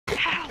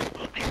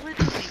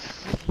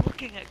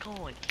looking at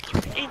Colin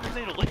in the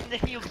middle, and then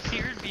he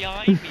appeared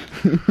behind me.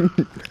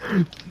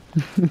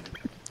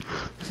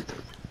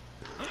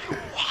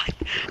 What?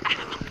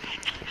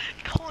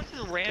 Colin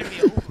just ran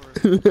me over.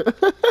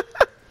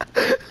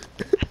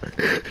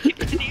 He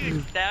didn't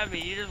even stab me,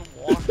 he just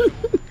walked over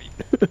me.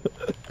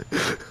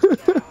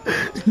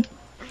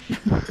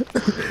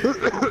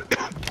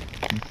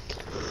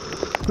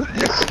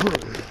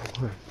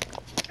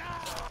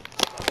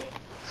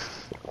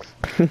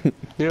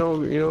 You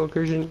know,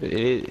 Christian,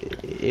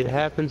 it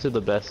happens to the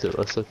best of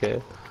us,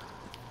 okay?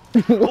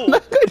 Oh.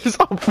 That guy just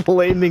a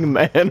flaming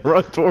man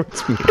run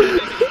towards me.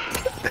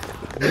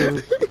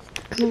 I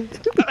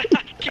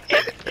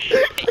can't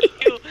hit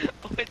you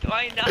with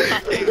my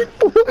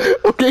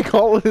knife. Okay,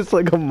 Colin is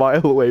like a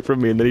mile away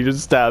from me and then he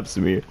just stabs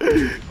me.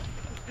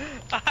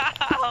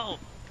 Ow!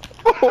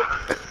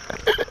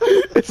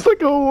 It's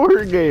like a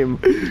war game.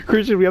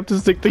 Christian, we have to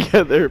stick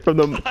together from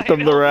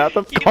the wrath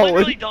of Colin. He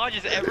literally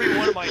dodges every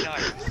one of my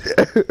knives.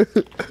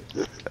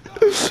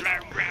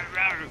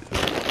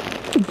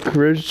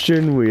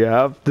 Christian, we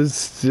have to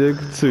stick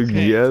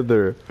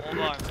together. Hold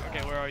on.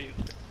 Okay, where are you?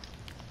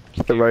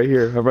 I'm right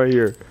here. I'm right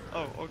here.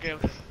 Oh, okay.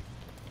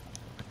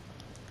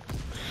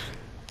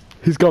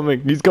 He's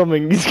coming. He's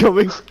coming. He's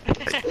coming.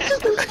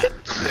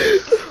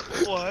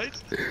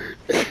 What?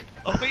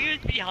 Oh, he was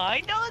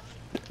behind us?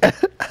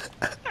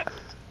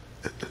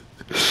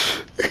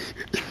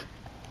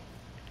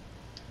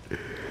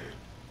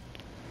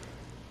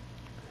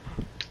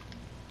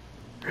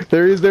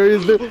 There he is. There he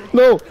is. There.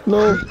 No.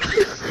 No.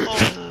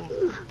 Oh.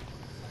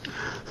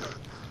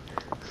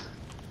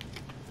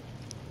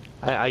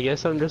 I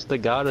guess I'm just the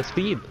god of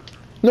speed.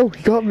 No,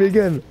 he got me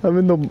again. I'm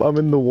in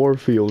the war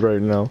field right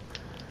now.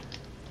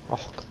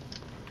 Oh.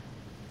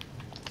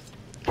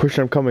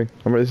 Christian, I'm coming.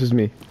 This is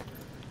me.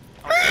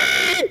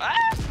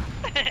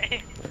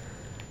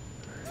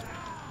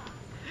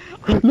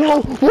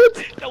 No,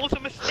 what? That was a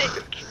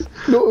mistake.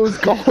 No, it was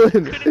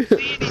Colin. Couldn't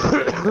see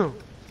anything.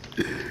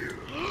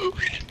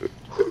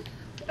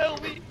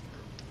 Help me.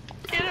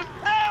 Get him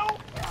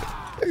out.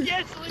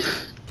 Yes,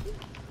 please.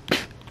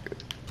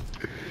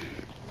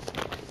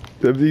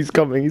 He's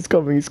coming. He's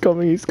coming. He's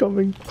coming. He's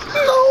coming.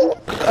 No!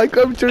 I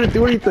couldn't try to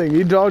do anything.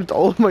 He dodged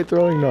all of my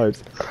throwing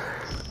knives.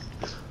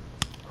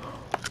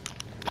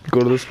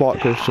 Go to the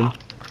spot, Christian.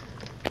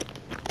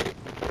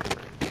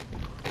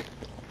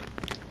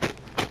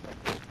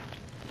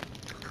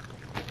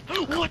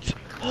 What?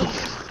 Oh.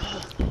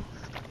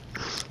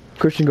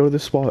 Christian, go to the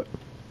spot.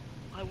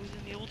 I was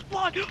in the old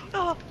spot.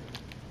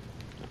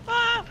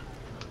 Ah!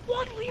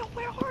 What, Leo?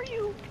 Where are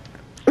you?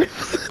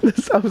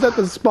 I was at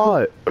the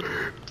spot.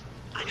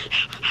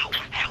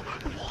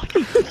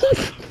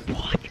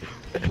 What?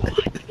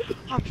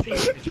 I'm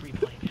saving this